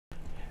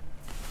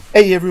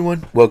Hey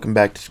everyone, welcome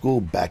back to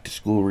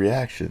school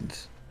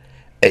reactions.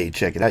 Hey,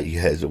 check it out, you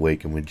guys.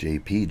 Awaken with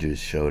JP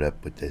just showed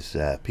up with this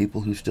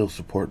people who still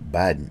support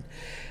Biden.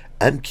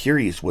 I'm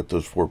curious what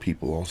those four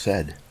people all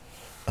said.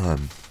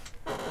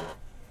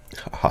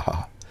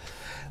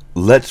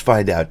 Let's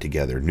find out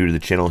together. New to the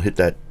channel, hit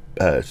that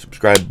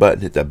subscribe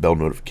button, hit that bell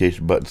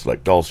notification button,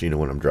 select all so you know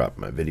when I'm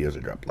dropping my videos. I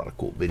drop a lot of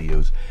cool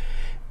videos.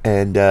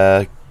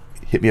 And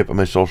hit me up on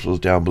my socials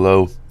down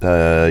below.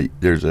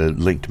 There's a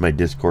link to my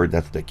Discord.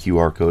 That's the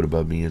QR code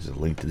above me. Is a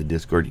link to the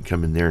Discord. You can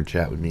come in there and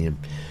chat with me and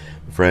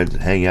friends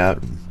and hang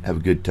out and have a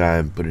good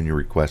time. Put in your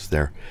requests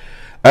there.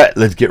 All right,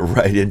 let's get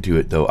right into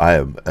it, though.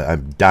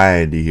 I'm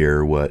dying to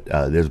hear what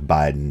this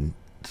Biden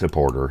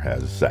supporter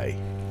has to say.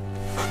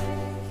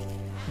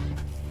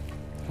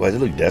 Why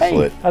does it look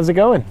desolate? Hey, how's it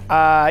going?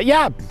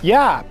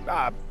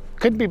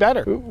 Couldn't be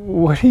better.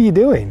 What are you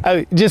doing?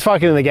 Just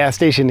walking to the gas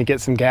station to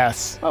get some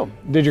gas. Oh,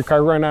 did your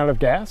car run out of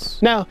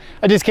gas? No,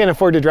 I just can't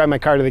afford to drive my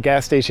car to the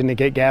gas station to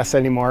get gas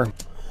anymore.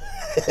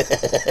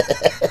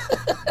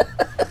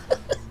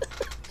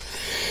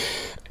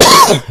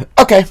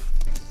 Okay.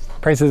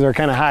 Prices are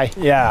kind of high.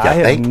 Yeah, I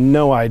have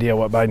no idea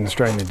what Biden's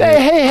trying to do.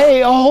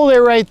 Hey, hold it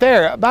right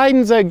there.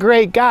 Biden's a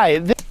great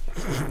guy.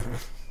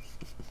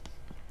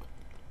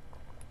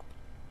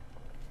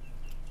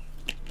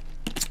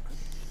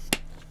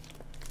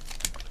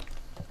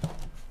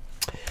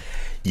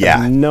 Yeah.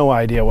 I have no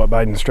idea what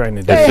Biden's trying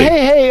to do.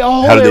 Hey,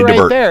 hold it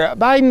right there.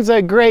 Biden's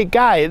a great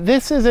guy.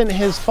 This isn't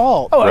his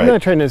fault. Oh, I'm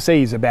not trying to say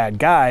he's a bad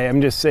guy.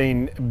 I'm just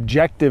saying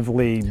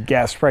objectively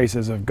gas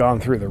prices have gone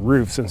through the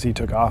roof since he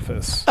took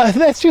office.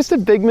 That's just a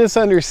big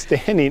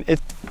misunderstanding.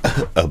 It's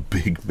a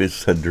big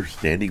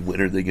misunderstanding. When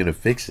are they going to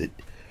fix it?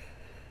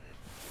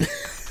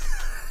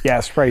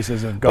 Gas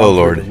prices have gone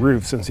through the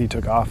roof since he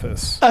took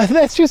office.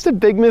 That's just a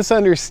big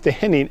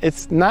misunderstanding.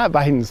 It's not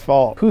Biden's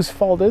fault. Whose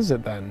fault is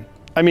it then?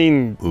 I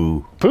mean,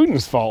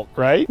 Putin's fault,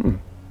 right?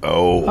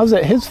 Oh. How's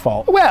it his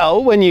fault?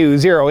 Well, when you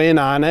zero in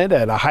on it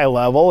at a high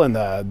level and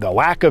the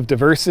lack of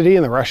diversity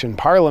in the Russian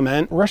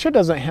parliament, Russia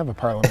doesn't have a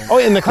parliament. Oh,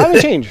 and the climate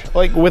change,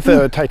 like with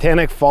the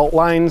Titanic fault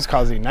lines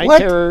causing night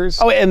terrors.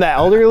 Oh, and the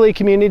elderly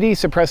community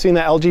suppressing the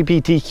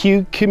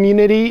LGBTQ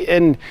community.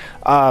 And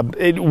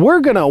we're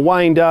gonna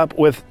wind up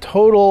with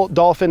total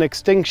dolphin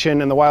extinction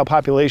in the wild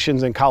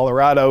populations in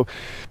Colorado.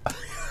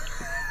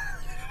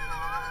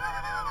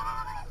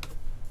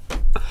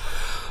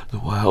 The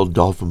wild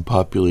dolphin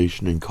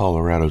population in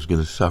Colorado is going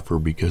to suffer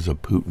because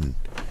of Putin.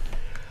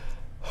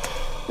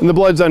 And the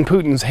blood's on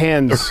Putin's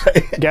hands.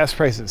 Right. Gas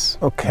prices.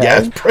 Okay.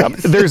 Gas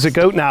prices. There's a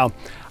goat now.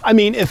 I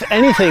mean, if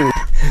anything...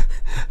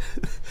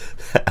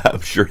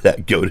 I'm sure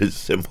that goat is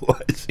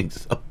symbolizing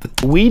something.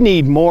 We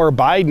need more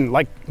Biden,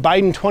 like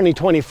Biden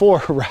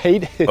 2024,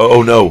 right?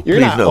 Oh, no. You're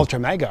not ultra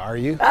mega, are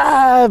you?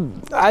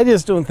 I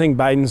just don't think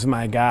Biden's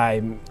my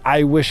guy.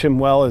 I wish him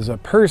well as a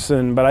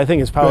person, but I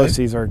think his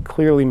policies are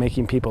clearly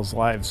making people's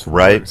lives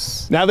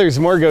worse. Now there's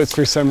more goats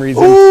for some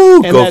reason.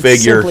 Ooh, and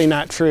that's simply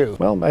not true.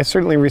 Well, I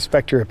certainly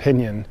respect your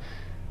opinion.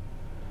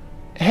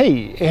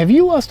 Hey, have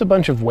you lost a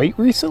bunch of weight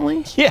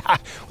recently? Yeah,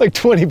 like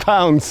 20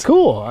 pounds.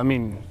 Cool. I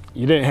mean,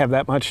 you didn't have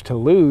that much to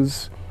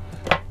lose.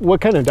 What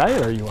kind of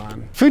diet are you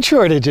on? Food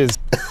shortages.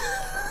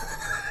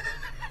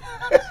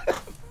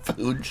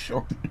 Food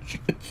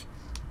shortages.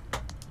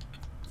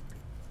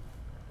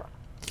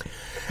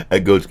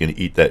 That goat's gonna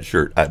eat that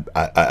shirt. I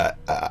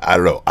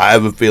don't know. I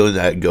have a feeling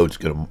that goat's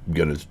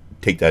gonna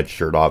take that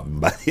shirt off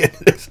by the end of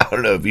this. I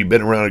don't know. If you've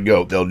been around a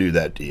goat, they'll do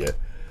that to you.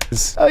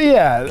 Oh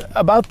yeah,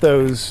 about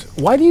those.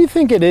 Why do you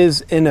think it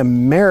is in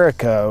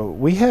America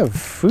we have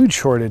food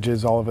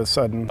shortages all of a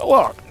sudden?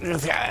 Well,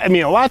 I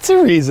mean, lots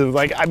of reasons.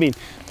 Like, I mean,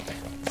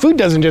 food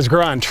doesn't just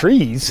grow on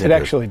trees. It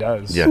actually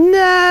does. Yeah.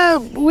 Nah,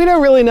 we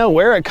don't really know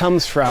where it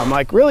comes from.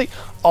 Like, really,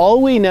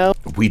 all we know...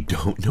 We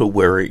don't know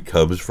where it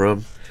comes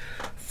from.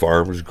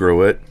 Farms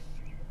grow it.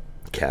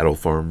 Cattle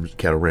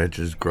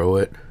ranches grow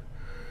it.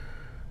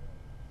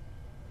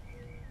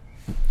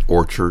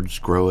 Orchards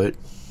grow it.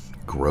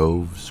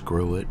 Groves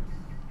grow it.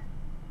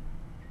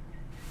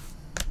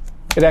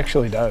 It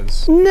actually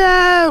does.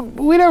 Nah,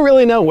 we don't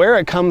really know where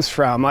it comes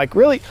from. Like,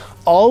 really,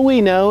 all we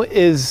know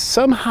is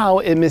somehow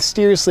it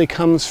mysteriously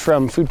comes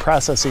from food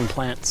processing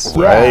plants.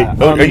 Right.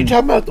 Yeah, are you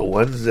talking about the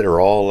ones that are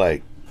all,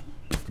 like,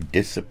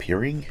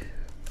 disappearing?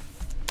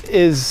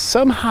 Is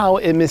somehow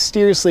it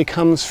mysteriously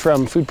comes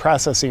from food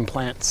processing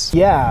plants.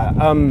 Yeah,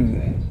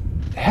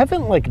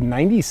 haven't like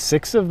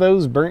 96 of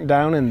those burnt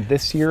down in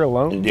this year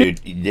alone?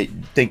 Dude,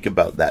 think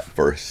about that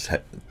for a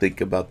second.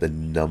 Think about the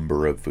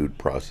number of food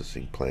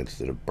processing plants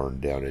that have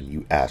burned down, and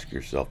you ask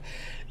yourself,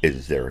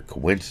 is there a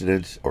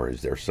coincidence or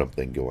is there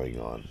something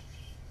going on?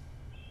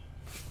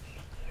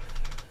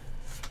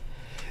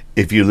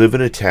 If you live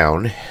in a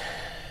town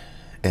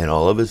and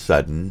all of a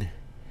sudden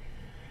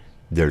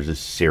there's a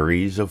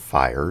series of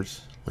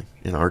fires, like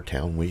in our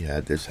town we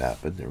had this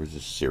happen, there was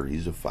a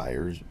series of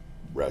fires.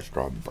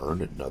 Restaurant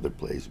burned, another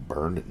place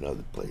burned,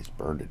 another place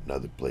burned,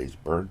 another place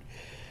burned.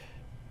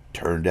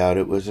 Turned out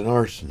it was an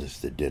arsonist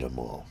that did them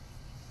all.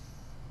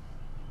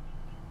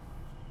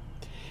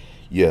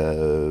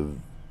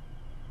 You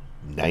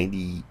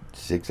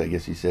 96, I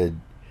guess he said,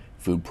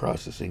 food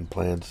processing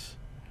plants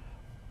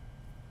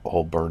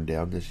all burned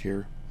down this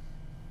year.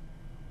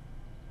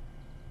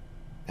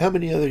 How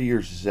many other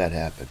years has that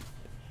happened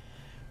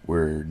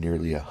where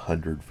nearly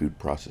 100 food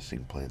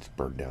processing plants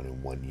burned down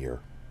in 1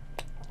 year?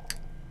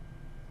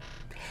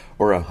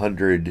 Or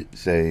 100,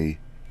 say,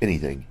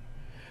 anything.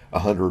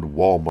 100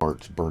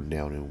 Walmarts burned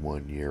down in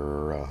 1 year,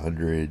 or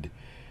 100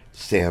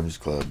 Sam's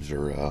Clubs,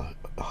 or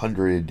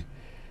 100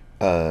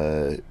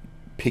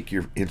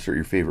 insert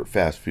your favorite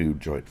fast food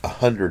joint.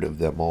 100 of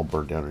them all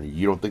burned down.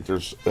 You don't think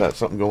there's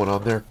something going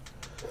on there?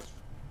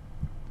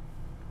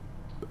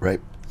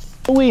 Right?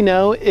 All we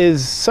know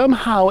is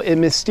somehow it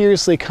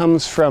mysteriously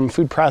comes from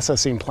food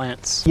processing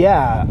plants.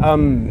 Yeah,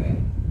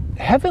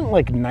 haven't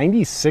like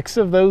 96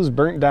 of those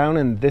burnt down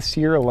in this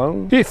year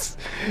alone? He's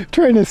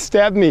trying to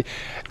stab me.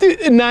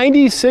 Dude,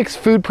 96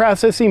 food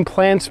processing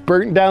plants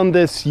burnt down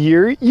this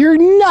year? You're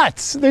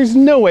nuts! There's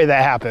no way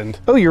that happened.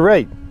 Oh, you're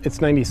right. It's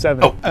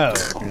 97. Oh,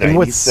 and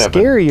what's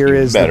scarier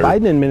is the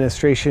Biden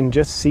administration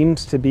just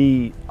seems to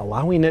be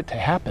allowing it to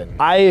happen.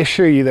 I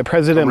assure you that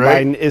President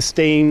Biden is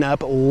staying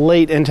up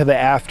late into the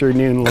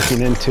afternoon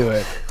looking into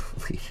it.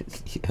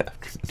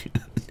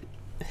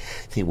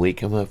 They wake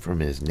him up from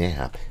his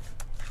nap.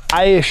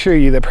 I assure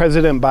you that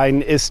President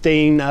Biden is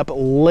staying up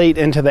late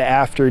into the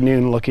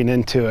afternoon looking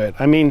into it.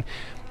 I mean,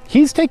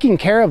 he's taking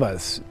care of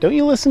us. Don't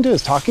you listen to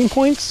his talking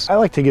points? I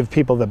like to give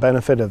people the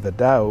benefit of the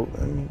doubt.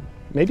 I mean,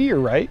 maybe you're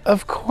right.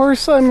 Of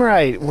course I'm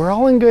right. We're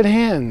all in good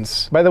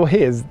hands. By the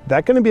way, is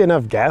that going to be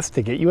enough gas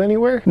to get you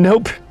anywhere?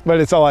 Nope, but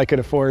it's all I could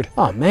afford.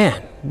 Oh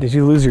man, did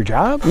you lose your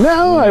job?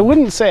 No, I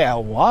wouldn't say I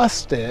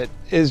lost it.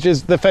 It's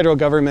just the federal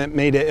government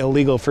made it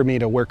illegal for me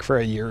to work for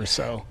a year or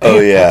so.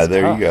 Oh yeah,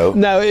 there you go.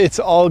 No, it's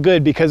all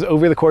good because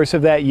over the course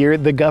of that year,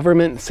 the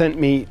government sent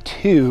me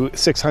 2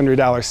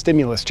 $600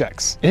 stimulus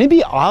checks. And it'd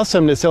be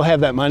awesome to still have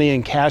that money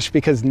in cash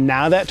because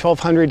now that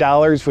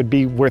 $1,200 would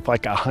be worth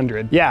like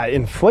 $100. Yeah,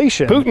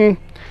 inflation. Putin.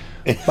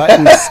 But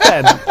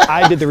instead,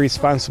 I did the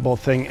responsible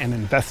thing and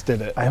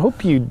invested it. I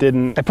hope you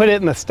didn't. I put it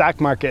in the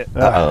stock market.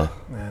 Uh-oh.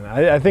 Man,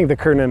 I think the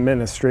current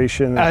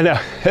administration, I know,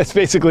 it's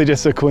basically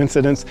just a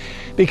coincidence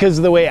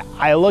because the way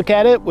I look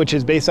at it, which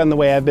is based on the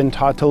way I've been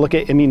taught to look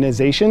at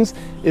immunizations,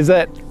 is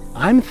that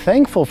I'm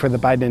thankful for the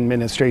Biden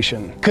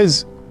administration.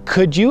 Because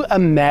could you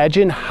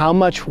imagine how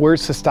much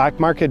worse the stock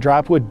market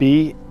drop would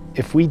be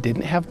if we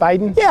didn't have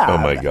Biden? Yeah. Oh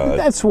my God.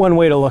 That's one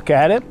way to look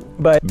at it,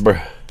 but...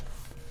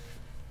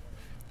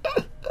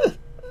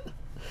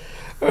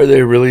 Are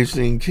they really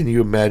saying, can you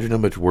imagine how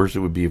much worse it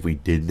would be if we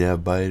didn't have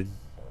Biden?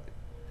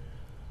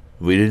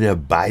 If we didn't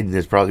have Biden,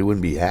 this probably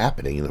wouldn't be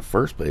happening in the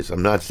first place.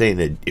 I'm not saying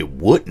that it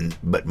wouldn't,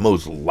 but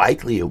most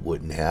likely it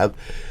wouldn't have.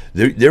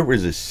 There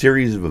was a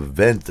series of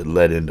events that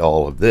led into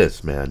all of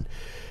this, man.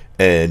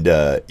 And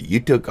you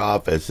took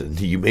office and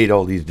you made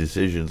all these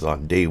decisions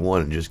on day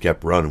one and just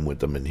kept running with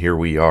them, and here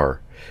we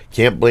are.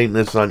 Can't blame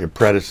this on your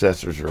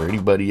predecessors or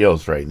anybody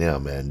else right now,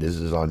 man. This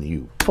is on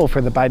you. For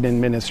the Biden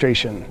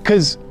administration.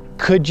 Because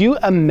could you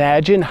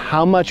imagine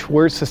how much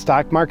worse the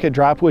stock market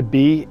drop would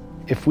be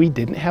if we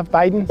didn't have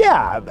Biden?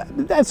 Yeah,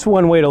 that's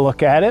one way to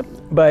look at it.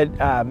 But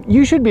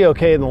you should be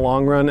okay in the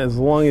long run as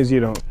long as you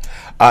don't.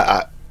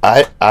 I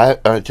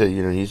tell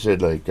you, he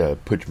said like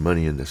put your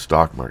money in the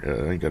stock market.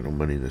 I ain't got no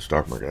money in the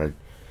stock market.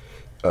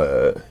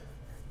 No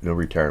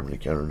retirement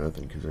account or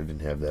nothing because I didn't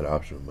have that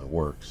option in my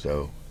work.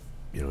 So,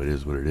 it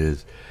is what it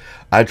is.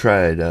 I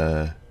tried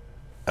some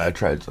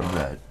of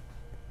that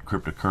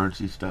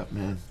cryptocurrency stuff,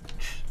 man.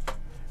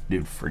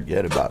 Dude,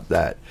 forget about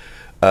that.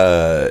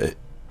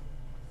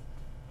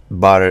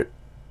 Bought it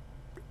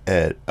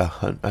at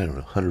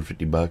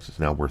 $150. It's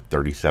now worth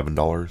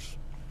 $37.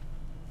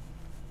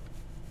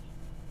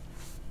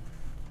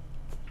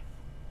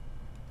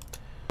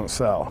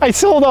 So I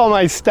sold all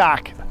my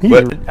stock.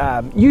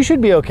 You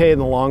should be okay in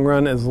the long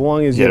run as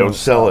long as you don't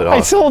sell it off. I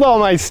sold all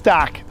my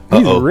stock.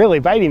 He's really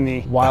biting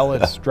me. While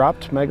it's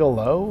dropped mega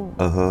low?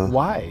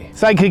 Why?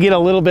 So I could get a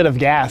little bit of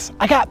gas.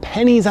 I got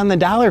pennies on the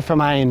dollar for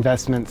my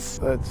investments.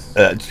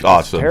 That's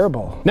awesome.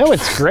 Terrible. No,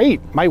 it's great.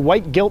 My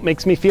white guilt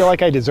makes me feel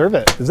like I deserve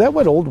it. Is that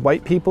what old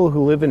white people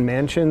who live in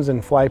mansions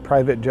and fly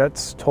private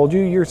jets told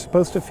you you're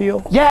supposed to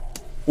feel? Yeah.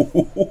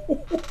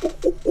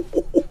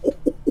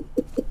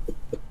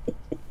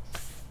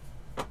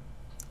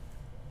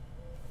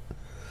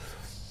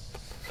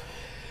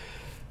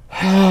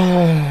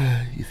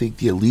 You think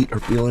the elite are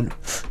feeling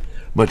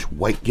much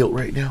white guilt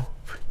right now?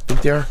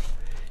 Think they are?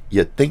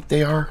 You think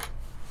they are?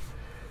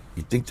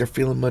 You think they're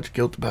feeling much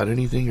guilt about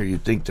anything, or you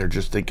think they're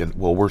just thinking,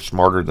 well, we're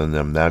smarter than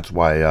them. That's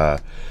why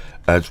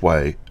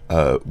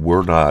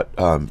we're not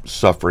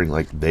suffering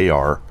like they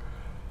are.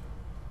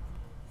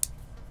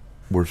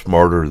 We're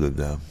smarter than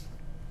them.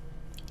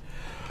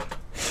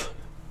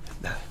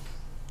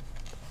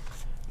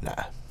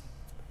 Nah.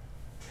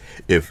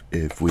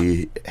 If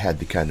we had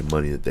the kind of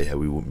money that they have,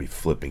 we wouldn't be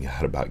flipping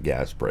out about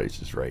gas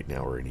prices right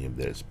now or any of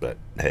this. But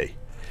hey,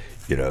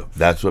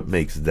 that's what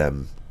makes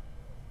them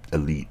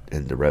elite,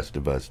 and the rest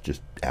of us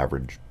just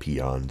average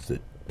peons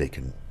that they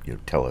can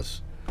tell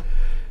us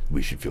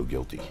we should feel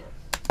guilty.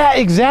 Yeah,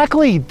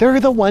 exactly. They're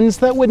the ones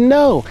that would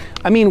know.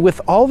 I mean,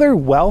 with all their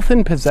wealth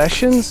and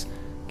possessions,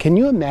 can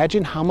you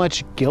imagine how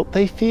much guilt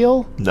they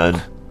feel? None.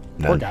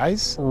 Poor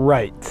guys.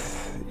 Right.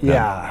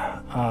 Yeah.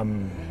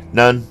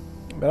 None.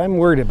 But I'm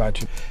worried about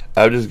you.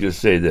 I was just gonna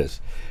say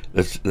this.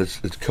 Let's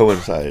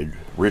coincide.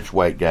 Rich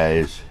white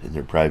guys in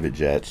their private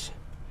jets.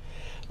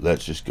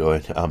 Let's just go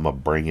ahead. I'm gonna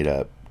bring it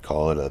up.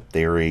 Call it a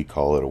theory.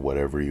 Call it a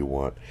whatever you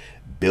want.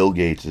 Bill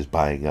Gates is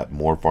buying up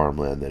more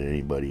farmland than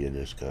anybody in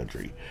this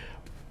country.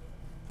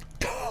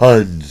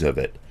 Tons of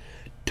it.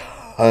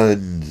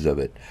 Tons of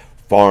it.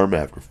 Farm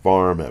after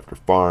farm after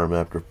farm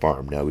after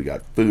farm. Now we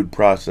got food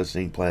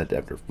processing plant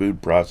after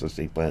food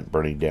processing plant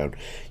burning down.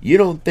 You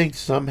don't think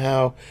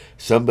somehow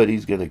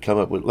somebody's going to come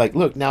up with, like,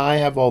 look, now I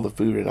have all the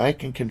food and I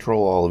can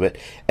control all of it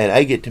and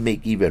I get to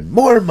make even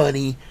more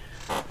money.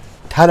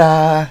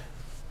 Ta-da!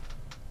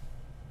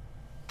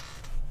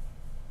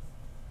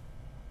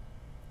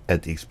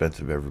 At the expense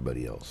of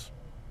everybody else.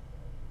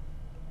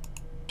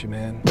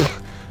 Man.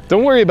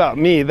 Don't worry about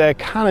me. The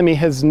economy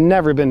has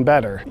never been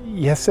better.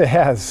 Yes, it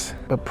has.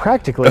 But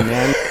practically,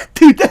 man.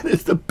 Dude, that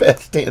is the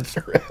best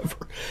answer ever.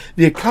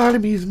 The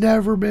economy's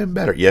never been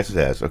better. Yes, it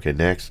has. Okay,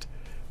 next.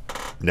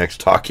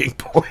 Next talking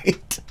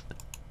point.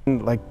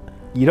 Like,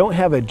 you don't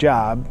have a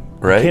job.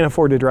 Right. You can't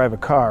afford to drive a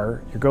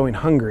car. You're going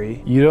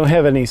hungry. You don't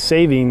have any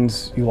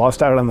savings. You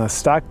lost out on the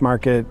stock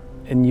market.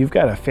 And you've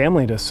got a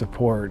family to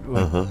support.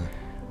 Like,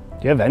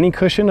 do you have any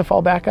cushion to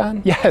fall back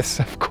on? Yes,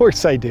 of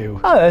course I do.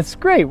 Oh, that's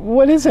great.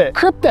 What is it?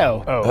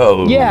 Crypto.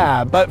 Oh.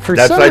 Yeah, but for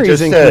some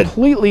reason,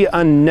 completely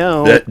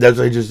unknown. That's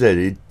what I just said.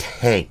 It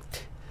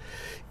tanked.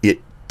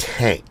 It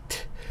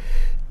tanked.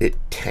 It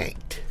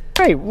tanked.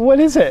 Wait, what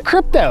is it?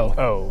 Crypto.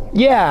 Oh.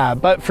 Yeah,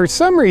 but for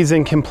some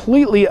reason,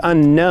 completely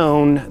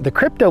unknown, the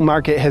crypto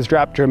market has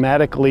dropped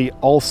dramatically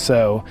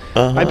also.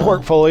 My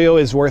portfolio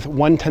is worth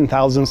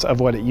 1/10,000th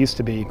of what it used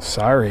to be.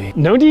 Sorry.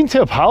 No need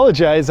to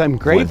apologize. I'm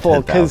grateful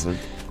because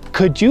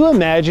could you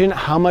imagine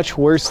how much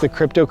worse the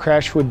crypto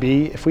crash would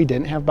be if we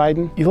didn't have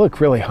Biden? You look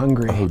really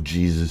hungry. Oh,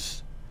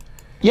 Jesus.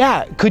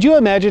 Yeah, could you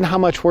imagine how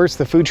much worse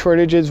the food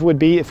shortages would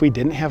be if we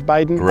didn't have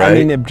Biden? Right. I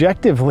mean,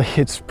 objectively,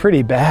 it's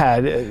pretty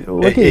bad.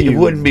 Look at you. It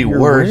wouldn't be You're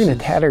worse. Wearing a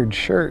tattered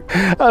shirt.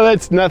 Oh,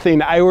 that's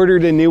nothing. I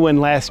ordered a new one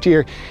last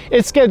year.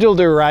 It's scheduled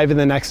to arrive in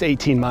the next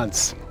 18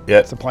 months.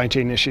 Yep. Supply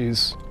chain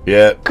issues.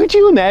 Yeah. Could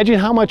you imagine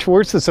how much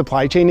worse the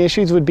supply chain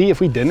issues would be if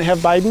we didn't have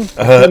Biden?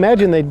 I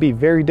imagine they'd be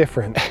very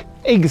different.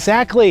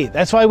 Exactly.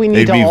 That's why we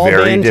need to all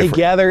band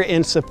together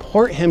and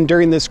support him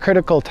during this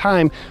critical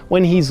time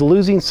when he's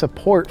losing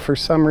support for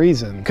some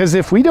reason. Because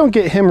if we don't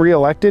get him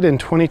reelected in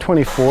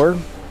 2024,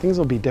 things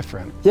will be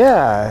different.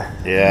 Yeah.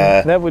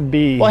 Yeah. That would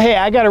be... Well, hey,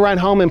 I got to run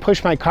home and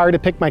push my car to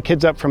pick my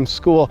kids up from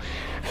school.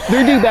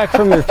 They're due back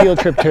from their field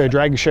trip to a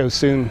drag show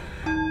soon.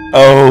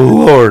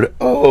 Oh, Lord.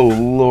 Oh,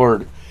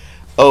 Lord.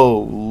 Oh,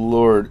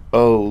 Lord.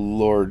 Oh,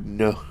 Lord.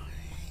 No.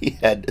 He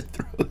had to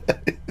throw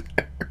that in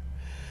there.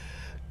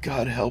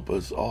 God help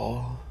us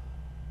all.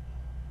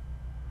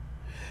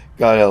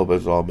 God help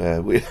us all,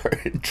 man. We are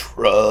in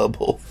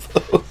trouble,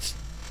 folks.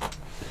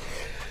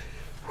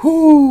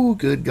 Whoo,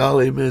 good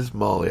golly, Miss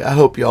Molly. I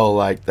hope y'all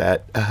like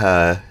that.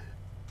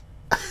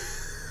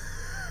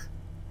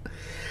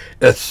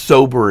 A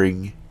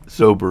sobering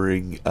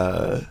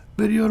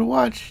video to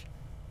watch.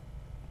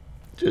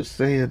 Just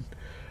saying.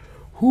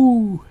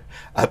 Whoo.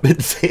 I've been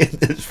saying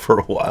this for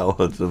a while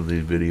on some of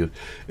these videos.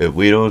 If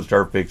we don't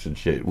start fixing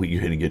shit, we're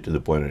going to get to the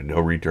point of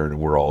no return and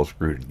we're all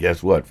screwed. And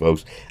guess what,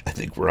 folks? I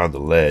think we're on the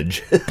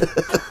ledge.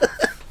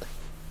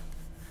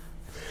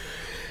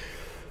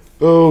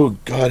 Oh,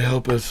 God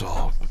help us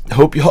all.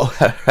 Hope y'all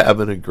are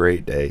having a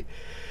great day.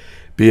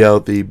 Be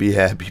healthy, be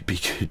happy, be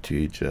good to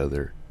each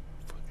other.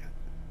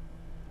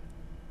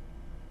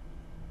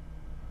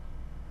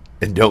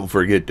 And don't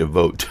forget to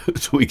vote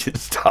so we can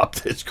stop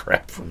this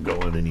crap from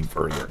going any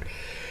further.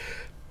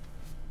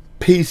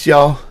 Peace,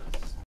 y'all.